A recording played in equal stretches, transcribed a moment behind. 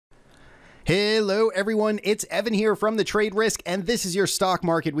Hello everyone, it's Evan here from the Trade Risk, and this is your stock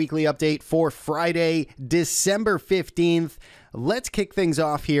market weekly update for Friday, December 15th. Let's kick things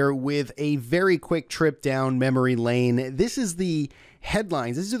off here with a very quick trip down memory lane. This is the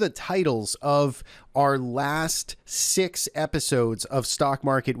headlines. These are the titles of our last 6 episodes of Stock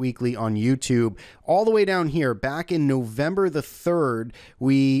Market Weekly on YouTube. All the way down here, back in November the 3rd,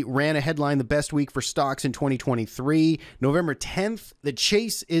 we ran a headline, the best week for stocks in 2023. November 10th, the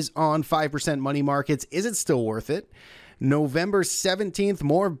chase is on 5% money markets. Is it still worth it? November 17th,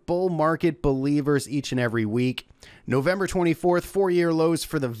 more bull market believers each and every week. November 24th, 4-year lows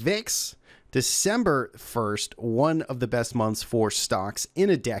for the VIX. December 1st, one of the best months for stocks in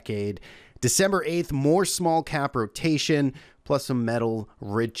a decade. December 8th, more small cap rotation, plus some metal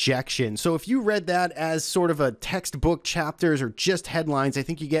rejection. So if you read that as sort of a textbook chapters or just headlines, I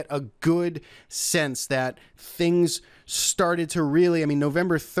think you get a good sense that things started to really,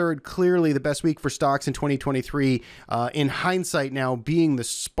 November 3rd, clearly the best week for stocks in 2023, in hindsight now being the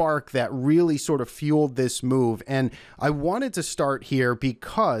spark that really sort of fueled this move. And I wanted to start here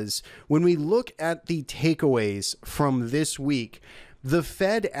because when we look at the takeaways from this week, the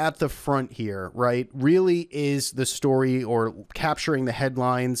Fed at the front here, right, really is the story or capturing the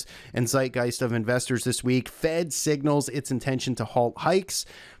headlines and zeitgeist of investors this week. Fed signals its intention to halt hikes.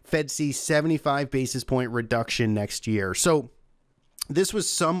 Fed sees 75 basis point reduction next year. So this was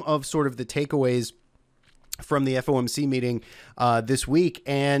some of sort of the takeaways from the FOMC meeting this week.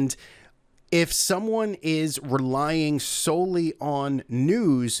 And if someone is relying solely on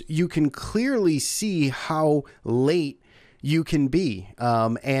news, you can clearly see how late you can be.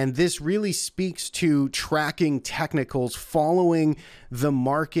 And this really speaks to tracking technicals, following the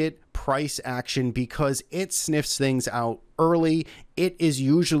market price action, because it sniffs things out early. It is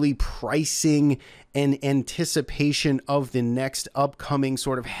usually pricing in anticipation of the next upcoming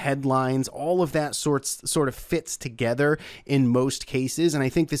sort of headlines. All of that sort of fits together in most cases. And I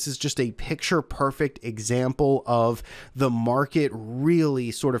think this is just a picture perfect example of the market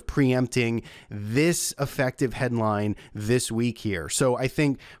really sort of preempting this effective headline this week here. So I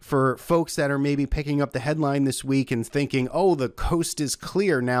think for folks that are maybe picking up the headline this week and thinking, oh, the coast is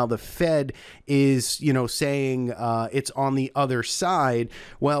clear now, the Fed is, saying it's on the other side.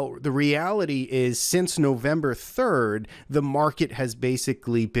 Well, the reality is, since November 3rd, the market has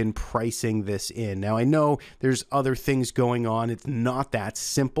basically been pricing this in. Now, I know there's other things going on. It's not that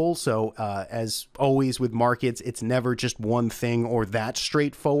simple. So as always with markets, it's never just one thing or that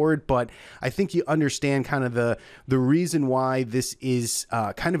straightforward. But I think you understand kind of the reason why this is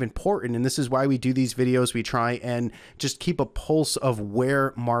kind of important. And this is why we do these videos. We try and just keep a pulse of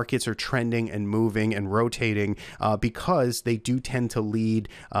where markets are trending and moving and rotating, because they do tend to lead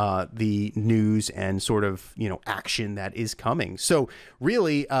the news and sort of, action that is coming. So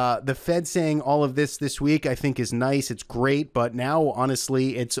really, the Fed saying all of this week, I think is nice. It's great. But now,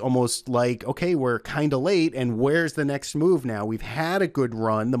 honestly, it's almost like, okay, we're kind of late. And where's the next move now? We've had a good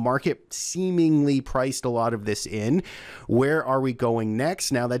run. The market seemingly priced a lot of this in. Where are we going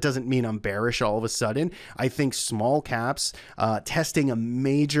next? Now, that doesn't mean I'm bearish all of a sudden. I think small caps testing a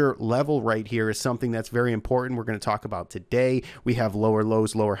major level right here is something that's very important. We're going to talk about today. We have lower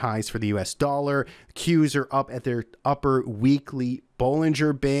lows, lower highs for the US dollar. Qs are up at their upper weekly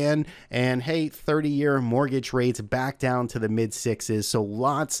Bollinger Band, and hey, 30-year mortgage rates back down to the mid-6s. So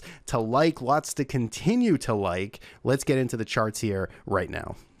lots to like, lots to continue to like. Let's get into the charts here right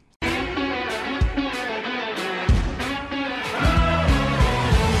now.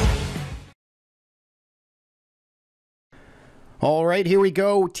 All right, here we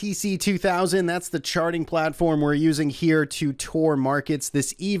go. TC2000, that's the charting platform we're using here to tour markets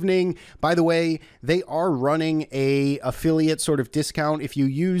this evening. By the way, they are running a affiliate sort of discount. If you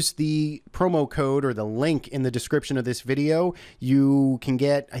use the promo code or the link in the description of this video, you can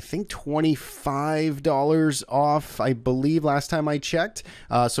get, I think, $25 off, I believe, last time I checked.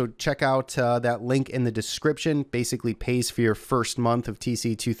 So check out that link in the description. Basically pays for your first month of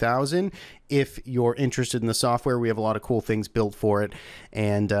TC2000. If you're interested in the software, we have a lot of cool things built for it,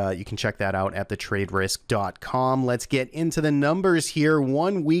 and you can check that out at thetraderisk.com. Let's get into the numbers here.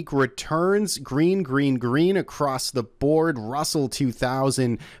 1 week returns, green, green, green across the board. Russell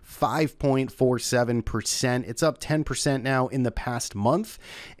 2000, 5.47%. It's up 10% now in the past month.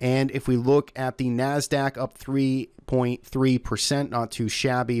 And if we look at the Nasdaq, up 3.3%, not too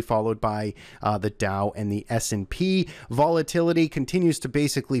shabby, followed by the Dow and the S&P. Volatility continues to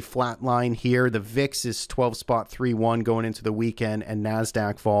basically flatline here. The VIX is 12.31 going into the weekend, and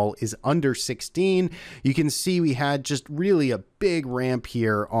Nasdaq vol is under 16. You can see we had just really a big ramp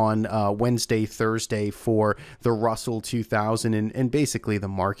here on Wednesday, Thursday for the Russell 2000 and basically the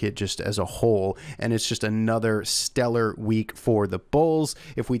market just as a whole. And it's just another stellar week for the bulls.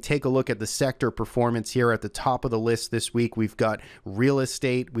 If we take a look at the sector performance here at the top of the list this week, we've got real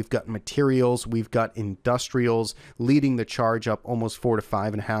estate, we've got materials, we've got industrials leading the charge up almost 4 to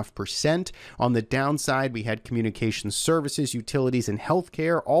 5.5%. On the downside, we had communication services, utilities, and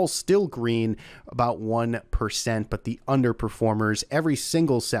healthcare all still green, about 1%, but the underperformers, every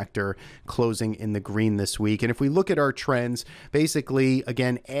single sector closing in the green this week. And if we look at our trends, basically,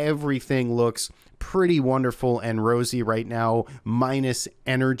 again, everything looks pretty wonderful and rosy right now, minus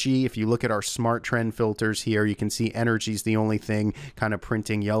energy. If you look at our smart trend filters here, you can see energy is the only thing kind of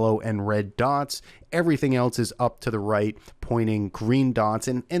printing yellow and red dots. Everything else is up to the right, pointing green dots,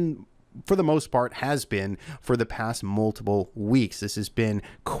 and for the most part has been for the past multiple weeks. This has been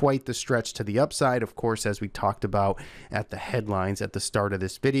quite the stretch to the upside. Of course, as we talked about at the headlines at the start of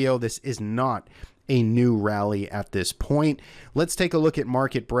this video, this is not a new rally at this point. Let's take a look at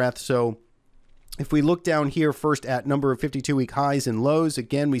market breadth. So if we look down here first at number of 52-week highs and lows,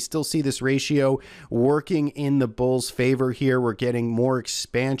 again, we still see this ratio working in the bulls' favor here. We're getting more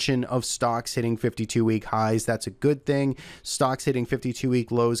expansion of stocks hitting 52-week highs. That's a good thing. Stocks hitting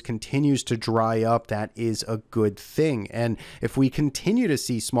 52-week lows continues to dry up. That is a good thing. And if we continue to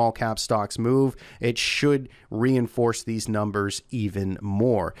see small cap stocks move, it should reinforce these numbers even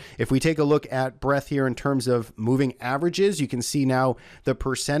more. If we take a look at breadth here in terms of moving averages, you can see now the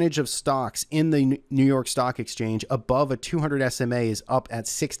percentage of stocks in the New York Stock Exchange above a 200 SMA is up at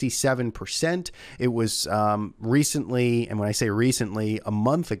 67%. It was recently, and when I say recently, a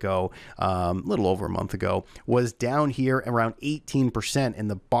month ago, a little over a month ago, was down here around 18% in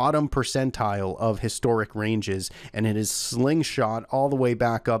the bottom percentile of historic ranges, and it is slingshot all the way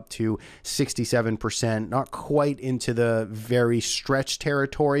back up to 67%, not quite into the very stretched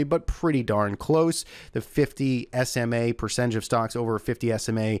territory, but pretty darn close. The 50 SMA percentage of stocks over 50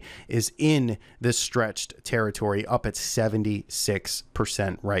 SMA is in this stretched territory, up at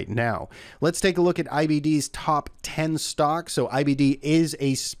 76% right now. Let's take a look at IBD's top 10 stocks. So IBD is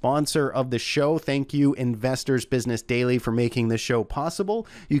a sponsor of the show. Thank you, Investors Business Daily, for making this show possible.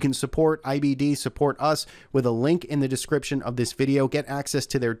 You can support IBD, support us with a link in the description of this video. Get access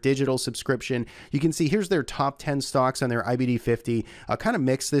to their digital subscription. You can see here's their top 10 stocks on their IBD 50. Kind of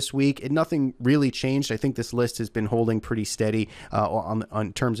mixed this week, and nothing really changed. I think this list has been holding pretty steady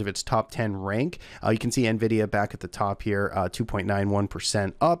on terms of its top 10 rank. You can see NVIDIA back at the top here,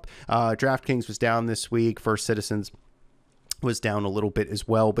 2.91% up. DraftKings was down this week. First Citizens was down a little bit as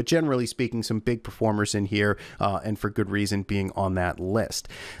well, but generally speaking, some big performers in here, and for good reason being on that list.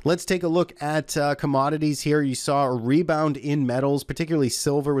 Let's take a look at commodities here. You saw a rebound in metals, particularly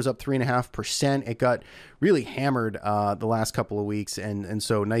silver was up 3.5%. It got really hammered the last couple of weeks, and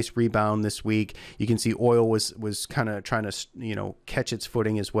so nice rebound this week. You can see oil was kind of trying to catch its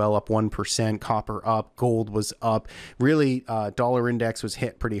footing as well, up 1%. Copper up, gold was up. Really, dollar index was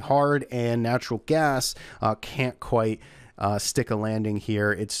hit pretty hard, and natural gas can't quite stick a landing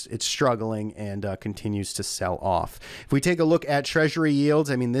here. It's struggling and continues to sell off. If we take a look at Treasury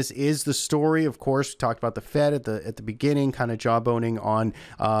yields, I mean, this is the story. Of course, we talked about the Fed at the beginning, kind of jawboning on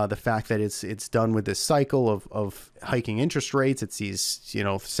the fact that it's done with this cycle of hiking interest rates. It sees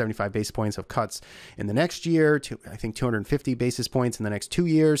 75 basis points of cuts in the next year, to I think 250 basis points in the next 2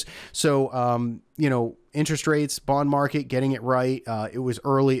 years. So interest rates, bond market, getting it right. It was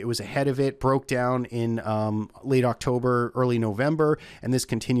early. It was ahead of it, broke down in late October, early November, and this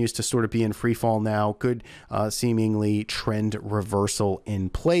continues to sort of be in free fall now. Good, seemingly trend reversal in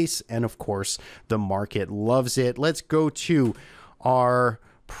place. And of course, the market loves it. Let's go to our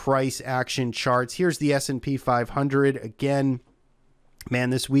price action charts. Here's the S&P 500. Again, man,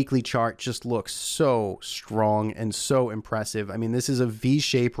 this weekly chart just looks so strong and so impressive. I mean, this is a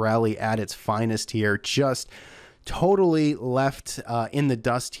V-shaped rally at its finest here. Just totally left in the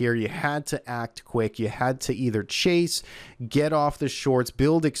dust here. You had to act quick. You had to either chase, get off the shorts,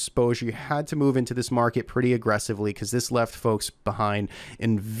 build exposure. You had to move into this market pretty aggressively, because this left folks behind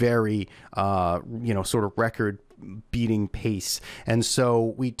in very, sort of record beating pace. And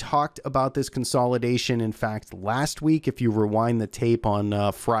so we talked about this consolidation, in fact, last week. If you rewind the tape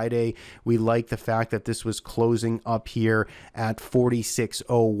on Friday, we liked the fact that this was closing up here at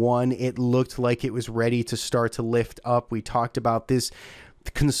 46.01. It looked like it was ready to start to lift up. We talked about this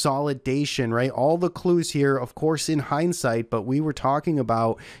consolidation, right? All the clues here, of course, in hindsight, but we were talking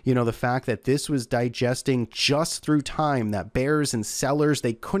about, the fact that this was digesting just through time, that bears and sellers,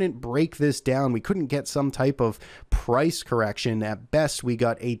 they couldn't break this down. We couldn't get some type of price correction. At best, we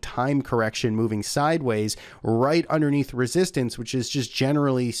got a time correction moving sideways right underneath resistance, which is just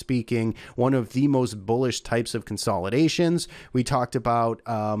generally speaking, one of the most bullish types of consolidations. We talked about,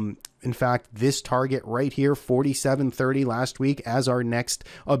 in fact, this target right here, 47.30 last week, as our next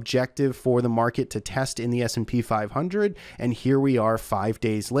objective for the market to test in the S&P 500. And here we are 5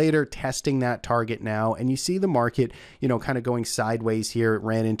 days later, testing that target now. And you see the market, kind of going sideways here. It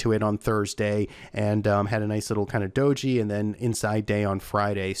ran into it on Thursday and had a nice little kind of doji, and then inside day on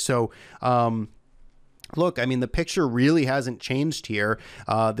Friday. So, look, I mean, the picture really hasn't changed here.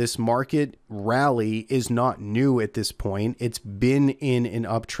 This market rally is not new at this point. It's been in an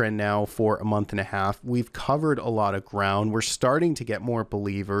uptrend now for a month and a half. We've covered a lot of ground. We're starting to get more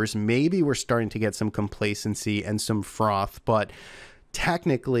believers. Maybe we're starting to get some complacency and some froth, but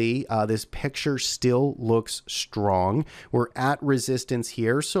technically, this picture still looks strong. We're at resistance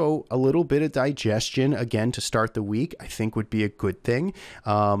here, so a little bit of digestion, again, to start the week, I think would be a good thing.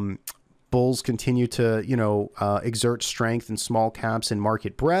 Bulls continue to, exert strength in small caps and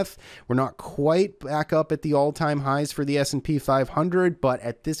market breadth. We're not quite back up at the all-time highs for the S&P 500, but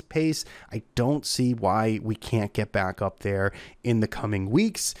at this pace, I don't see why we can't get back up there in the coming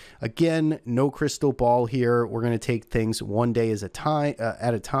weeks. Again, no crystal ball here. We're going to take things one day at a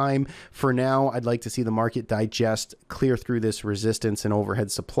time. For now, I'd like to see the market digest, clear through this resistance and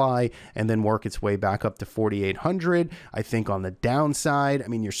overhead supply, and then work its way back up to 4,800. I think on the downside, I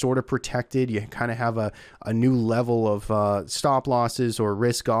mean, you're sort of protected. You kind of have a new level of stop losses or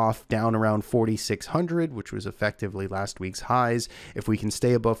risk off down around 4,600, which was effectively last week's highs. If we can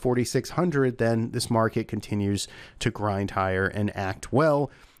stay above 4,600, then this market continues to grind higher and act well.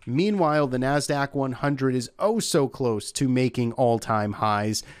 Meanwhile, the Nasdaq 100 is oh so close to making all-time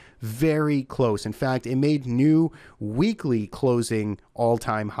highs. Very close. In fact, it made new weekly closing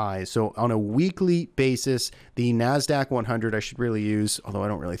all-time highs. So on a weekly basis, the Nasdaq 100, I should really use, although I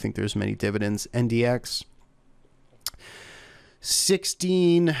don't really think there's many dividends, NDX,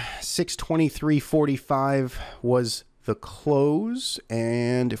 16,623.45 was the close.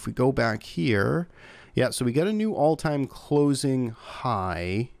 And if we go back here, yeah, so we got a new all-time closing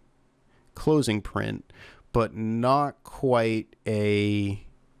high, closing print, but not quite a...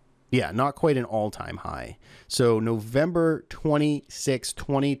 Yeah, not quite an all-time high. So November 26,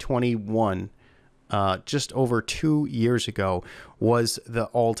 2021, just over 2 years ago, was the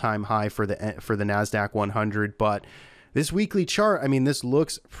all-time high for the Nasdaq 100. But this weekly chart, I mean, this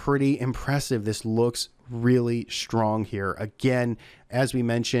looks pretty impressive. This looks really strong here. Again, as we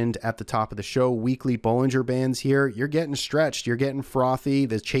mentioned at the top of the show, weekly Bollinger Bands here, you're getting stretched, you're getting frothy,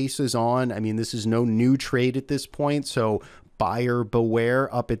 the chase is on. I mean, this is no new trade at this point, so buyer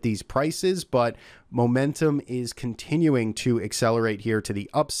beware up at these prices, but momentum is continuing to accelerate here to the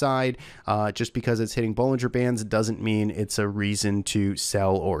upside. Just because it's hitting Bollinger Bands doesn't mean it's a reason to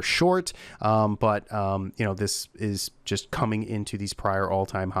sell or short. This is just coming into these prior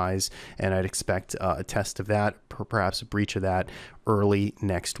all-time highs, and I'd expect a test of that, perhaps a breach of that early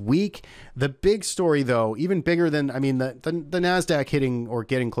next week. The big story, though, even bigger than, I mean, the Nasdaq hitting or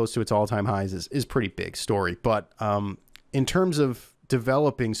getting close to its all-time highs is pretty big story, but in terms of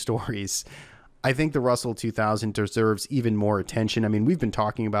developing stories, I think the Russell 2000 deserves even more attention. I mean, we've been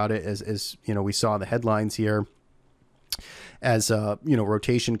talking about it as we saw the headlines here. As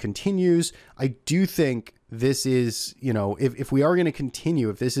rotation continues, I do think this is, if we are going to continue,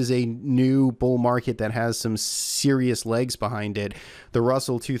 if this is a new bull market that has some serious legs behind it, the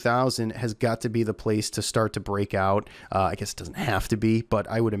Russell 2000 has got to be the place to start to break out. I guess it doesn't have to be, but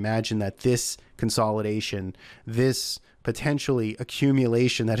I would imagine that this consolidation, this potentially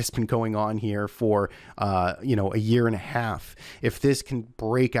accumulation that has been going on here for, a year and a half. If this can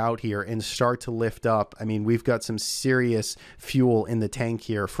break out here and start to lift up, I mean, we've got some serious fuel in the tank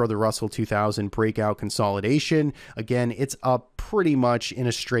here for the Russell 2000 breakout consolidation. Again, it's up pretty much in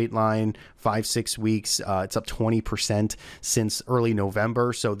a straight line, 5-6 weeks. It's up 20% since early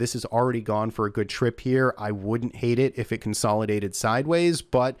November. So this has already gone for a good trip here. I wouldn't hate it if it consolidated sideways,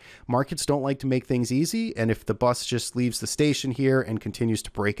 but markets don't like to make things easy. And if the bus just leaves the station here and continues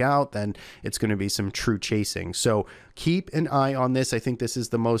to break out, then it's going to be some true chasing. So keep an eye on this. I think this is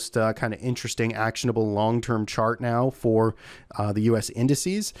the most kind of interesting, actionable long-term chart now for the U.S.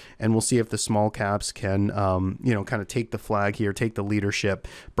 indices, and we'll see if the small caps can, kind of take the flag here, take the leadership,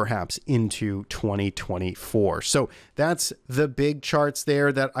 perhaps into 2024. So that's the big charts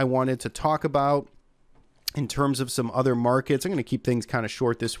there that I wanted to talk about. In terms of some other markets, I'm going to keep things kind of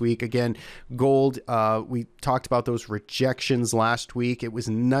short this week. Again, gold, we talked about those rejections last week. It was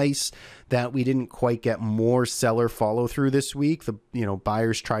nice that we didn't quite get more seller follow through this week. The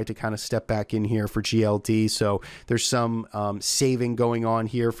buyers tried to kind of step back in here for GLD. So there's some saving going on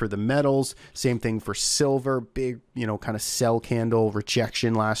here for the metals. Same thing for silver. Big, kind of sell candle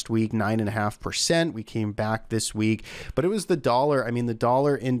rejection last week, 9.5%. We came back this week, but it was the dollar. I mean, the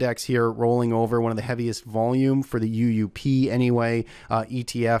dollar index here rolling over, one of the heaviest volume for the UUP anyway,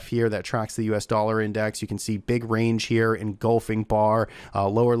 ETF here that tracks the US dollar index. You can see big range here, engulfing bar,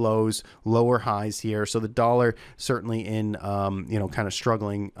 lower lows, lower highs here. So the dollar certainly in, kind of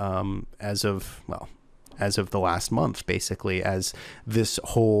struggling as of the last month, basically, as this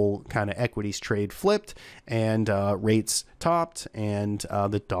whole kind of equities trade flipped and rates topped, and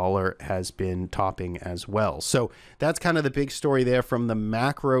the dollar has been topping as well. So that's kind of the big story there from the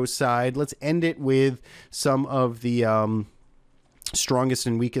macro side. Let's end it with some of the strongest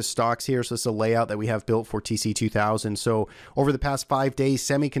and weakest stocks here. So this is a layout that we have built for TC2000. So over the past 5 days,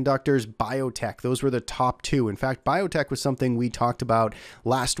 semiconductors, biotech, those were the top two. In fact, biotech was something we talked about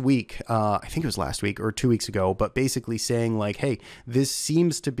last week. I think it was last week or 2 weeks ago, but basically saying like, hey, this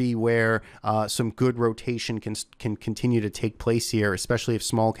seems to be where some good rotation can continue to take place here, especially if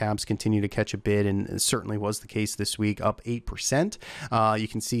small caps continue to catch a bid, and it certainly was the case this week, up 8%. You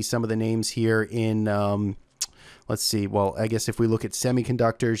can see some of the names here in let's see. Well, I guess if we look at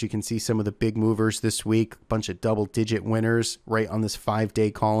semiconductors, you can see some of the big movers this week, a bunch of double-digit winners right on this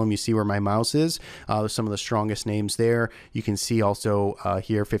 5-day column. You see where my mouse is. Some of the strongest names there. You can see also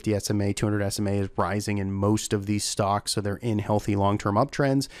here 50 SMA, 200 SMA is rising in most of these stocks, so they're in healthy long-term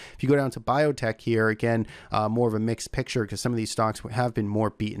uptrends. If you go down to biotech here, again, more of a mixed picture because some of these stocks have been more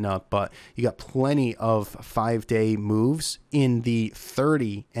beaten up, but you got plenty of 5-day moves in the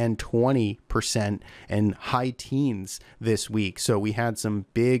 30 and 20% and high teens this week. So we had some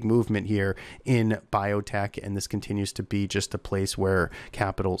big movement here in biotech, and this continues to be just a place where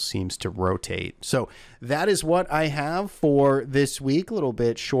capital seems to rotate. So that is what I have for this week. A little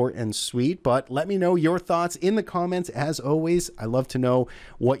bit short and sweet, but let me know your thoughts in the comments. As always, I love to know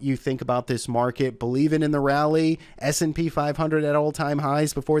what you think about this market. Believing in the rally, S&P 500 at all-time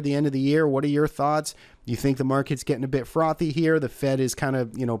highs before the end of the year. What are your thoughts? You think the market's getting a bit frothy here? The Fed is kind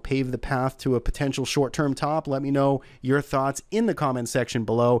of, paved the path to a potential short-term top. Let me know your thoughts in the comments section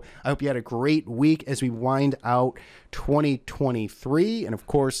below. I hope you had a great week as we wind out 2023. And of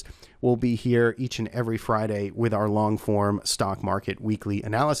course, we'll be here each and every Friday with our long-form stock market weekly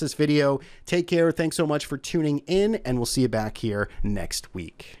analysis video. Take care. Thanks so much for tuning in, and we'll see you back here next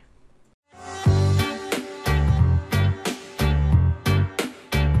week.